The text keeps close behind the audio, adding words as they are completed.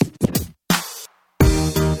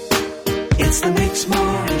It's the Mix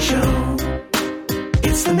Morning Show.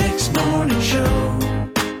 It's the Mix Morning Show.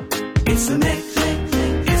 It's the Mix.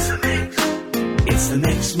 It's the Mix. It's the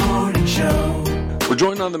Mix Morning Show. We're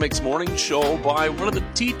joined on the Mix Morning Show by one of the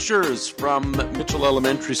teachers from Mitchell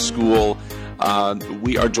Elementary School.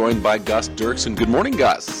 We are joined by Gus Dirksen. Good morning,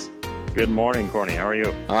 Gus. Good morning, Corny. How are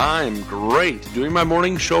you? I'm great. Doing my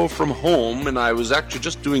morning show from home, and I was actually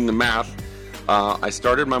just doing the math. I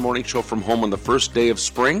started my morning show from home on the first day of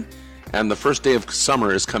spring, and the first day of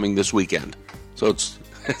summer is coming this weekend. So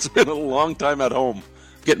it's been a long time at home.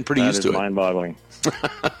 Getting pretty used to it. That is mind-boggling.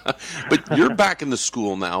 But you're back in the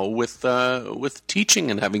school now with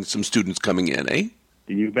teaching and having some students coming in, eh?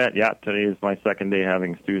 You bet. Yeah, today is my second day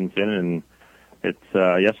having students in, and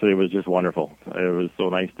yesterday was just wonderful. It was so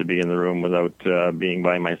nice to be in the room without being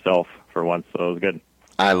by myself for once, so it was good.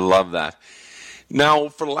 I love that. Now,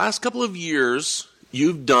 for the last couple of years,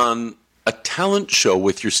 you've done a talent show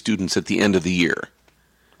with your students at the end of the year.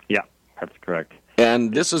 Yeah, that's correct.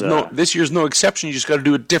 And this year's no exception. You just got to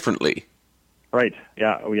do it differently. Right.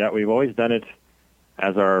 Yeah. We've always done it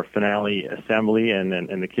as our finale assembly, and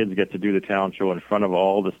the kids get to do the talent show in front of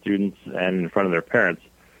all the students and in front of their parents.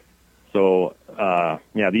 So,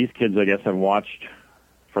 these kids, I guess, have watched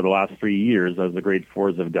for the last 3 years as the grade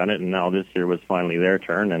 4s have done it, and now this year was finally their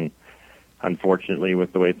turn. And unfortunately,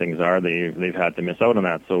 with the way things are, they've had to miss out on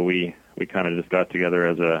that. So we kind of just got together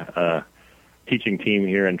as a teaching team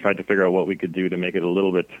here and tried to figure out what we could do to make it a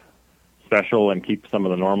little bit special and keep some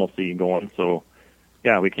of the normalcy going. So,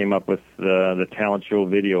 yeah, we came up with the talent show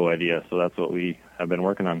video idea. So that's what we have been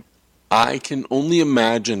working on. I can only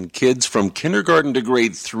imagine kids from kindergarten to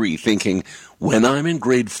grade 3 thinking, when I'm in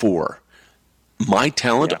grade 4, my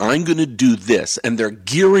talent, I'm going to do this. And they're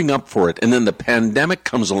gearing up for it. And then the pandemic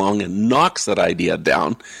comes along and knocks that idea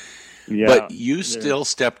down. Yeah, but you still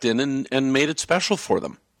stepped in and made it special for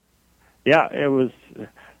them. Yeah, it was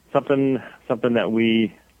something that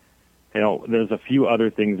we, there's a few other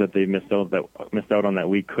things that they missed out on that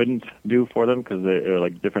we couldn't do for them because they're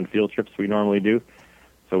like different field trips we normally do.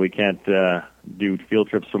 So we can't do field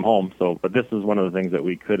trips from home. But this is one of the things that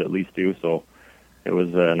we could at least do. So it was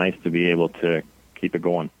nice to be able to keep it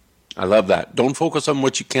going. I love that. Don't focus on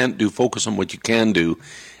what you can't do. Focus on what you can do.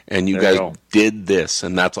 And you guys did this,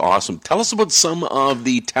 and that's awesome. Tell us about some of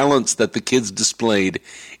the talents that the kids displayed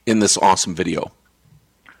in this awesome video.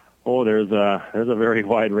 Oh, there's a very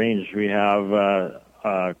wide range. We have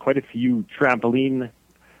quite a few trampoline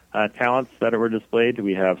talents that were displayed.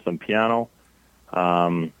 We have some piano.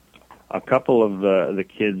 A couple of the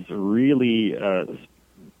kids really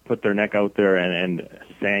put their neck out there and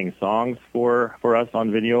sang songs for us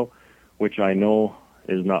on video, which I know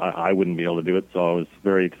is not. I wouldn't be able to do it, so I was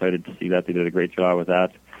very excited to see that. They did a great job with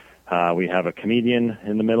that. We have a comedian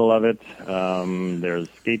in the middle of it. There's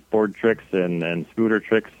skateboard tricks and scooter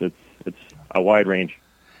tricks. It's a wide range.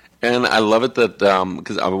 And I love it that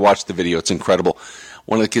because I watched the video, it's incredible.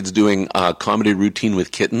 One of the kids doing a comedy routine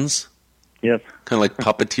with kittens. Yes, kind of like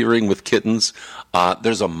puppeteering with kittens.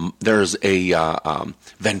 There's a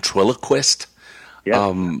ventriloquist.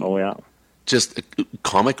 Yeah. Just a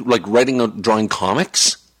comic, like drawing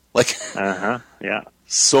comics. Like. Yeah.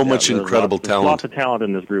 So much incredible talent. Lots of talent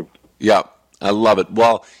in this group. Yeah, I love it.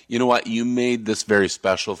 Well, you know what? You made this very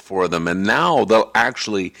special for them, and now they'll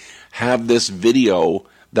actually have this video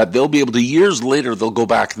that they'll be able to, years later, they'll go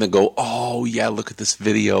back and they'll go, oh, yeah, look at this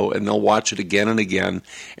video, and they'll watch it again and again,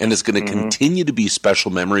 and it's going to continue to be a special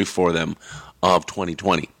memory for them of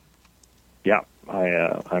 2020. Yeah,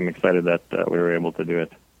 I'm excited that we were able to do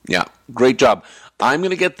it. Yeah, great job. I'm going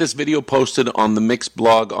to get this video posted on the Mix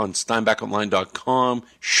blog on steinbachonline.com.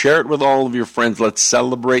 Share it with all of your friends. Let's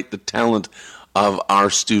celebrate the talent of our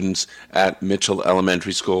students at Mitchell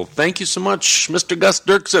Elementary School. Thank you so much, Mr. Gus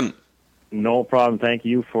Dirksen. No problem. Thank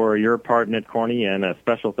you for your part in it, Corny, and a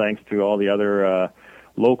special thanks to all the other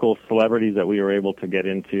local celebrities that we were able to get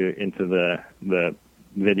into the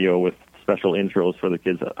video with special intros for the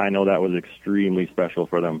kids. I know that was extremely special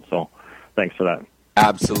for them, so thanks for that.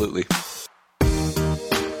 Absolutely.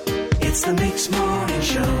 It's the Mix Morning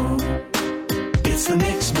Show. It's the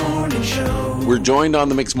Mix Morning Show. We're joined on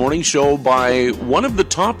the Mix Morning Show by one of the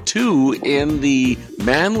top 2 in the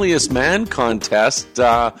Manliest Man contest,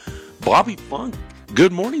 Bobby Funk.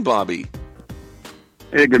 Good morning, Bobby.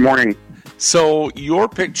 Hey, good morning. So your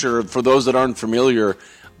picture, for those that aren't familiar,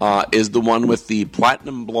 is the one with the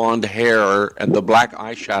platinum blonde hair and the black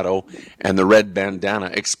eyeshadow and the red bandana.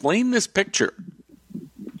 Explain this picture.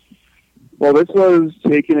 Well, this was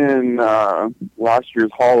taken in last year's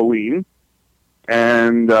Halloween,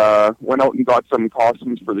 and went out and got some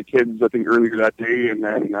costumes for the kids, I think, earlier that day, and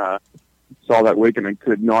then saw that wig and I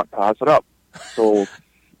could not pass it up. So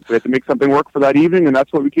we had to make something work for that evening, and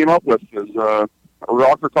that's what we came up with, is a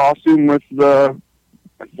rocker costume with,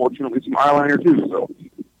 unfortunately, some eyeliner, too. So.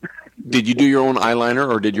 Did you do your own eyeliner,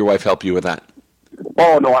 or did your wife help you with that?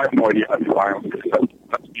 Oh, no, I have no idea how to do eyeliner.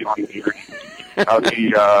 That's beyond me.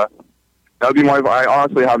 That would be my. I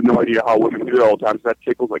honestly have no idea how women do it all the time. So that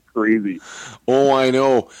tickles like crazy. Oh, I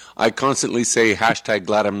know. I constantly say hashtag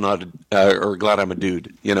glad I'm not, or glad I'm a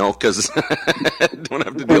dude, because I don't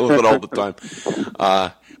have to deal with it all the time.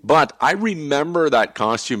 But I remember that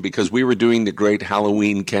costume because we were doing the great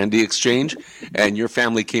Halloween candy exchange, and your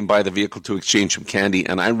family came by the vehicle to exchange some candy,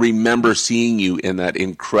 and I remember seeing you in that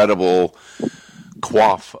incredible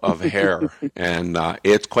coif of hair, and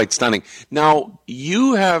it's quite stunning. Now,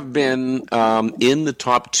 you have been in the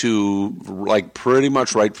top two, like pretty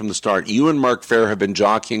much right from the start. You and Mark Fair have been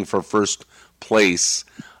jockeying for first place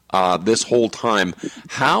this whole time.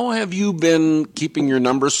 How have you been keeping your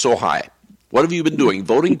numbers so high? What have you been doing?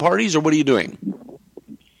 Voting parties, or what are you doing?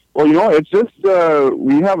 Well, it's just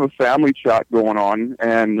we have a family chat going on,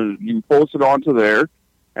 and you post it onto there.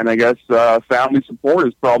 And I guess family support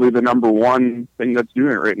is probably the number one thing that's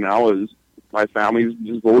doing it right now. Is my family's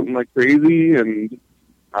just voting like crazy, and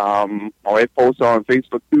my wife posts on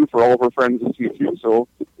Facebook too for all of her friends to see too. So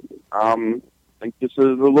I think this is a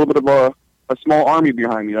little bit of a small army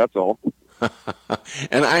behind me. That's all.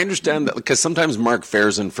 And I understand that because sometimes Mark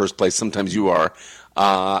Fair's in first place, sometimes you are,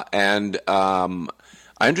 and I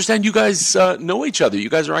understand you guys know each other. You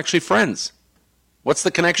guys are actually friends. What's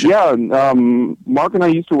the connection? Yeah, Mark and I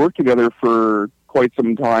used to work together for quite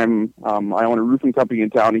some time. I own a roofing company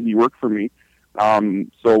in town, and he worked for me.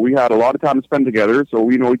 So we had a lot of time to spend together, so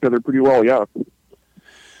we know each other pretty well, yeah.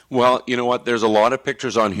 Well, you know what? There's a lot of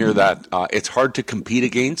pictures on here that it's hard to compete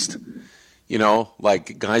against,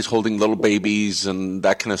 like guys holding little babies and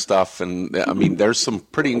that kind of stuff. And, I mean, there's some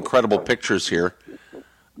pretty incredible pictures here.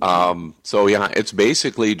 So, yeah, it's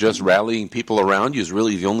basically just rallying people around you is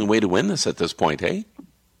really the only way to win this at this point, hey?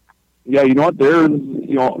 Yeah, you know what? There's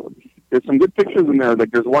some good pictures in there.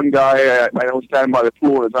 Like, there's one guy I know standing by the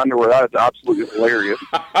pool in his underwear. That is absolutely hilarious.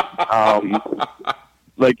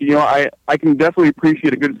 I can definitely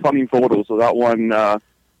appreciate a good funny photo. So that one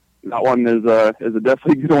is a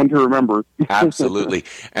definitely good one to remember. Absolutely.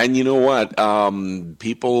 And you know what? Other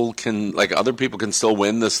people can still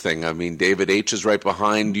win this thing. I mean, David H. is right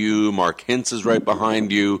behind you. Mark Hintz is right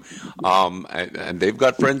behind you. And they've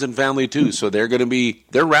got friends and family too. So they're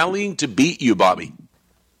rallying to beat you, Bobby.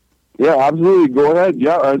 Yeah, absolutely. Go ahead.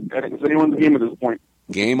 Yeah, it's anyone's game at this point.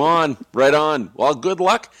 Game on. Right on. Well, good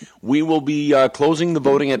luck. We will be closing the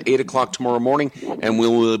voting at 8 o'clock tomorrow morning, and we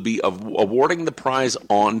will be awarding the prize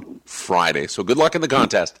on Friday. So good luck in the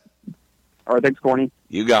contest. All right, thanks, Corny.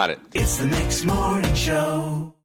 You got it. It's the Mix Morning Show.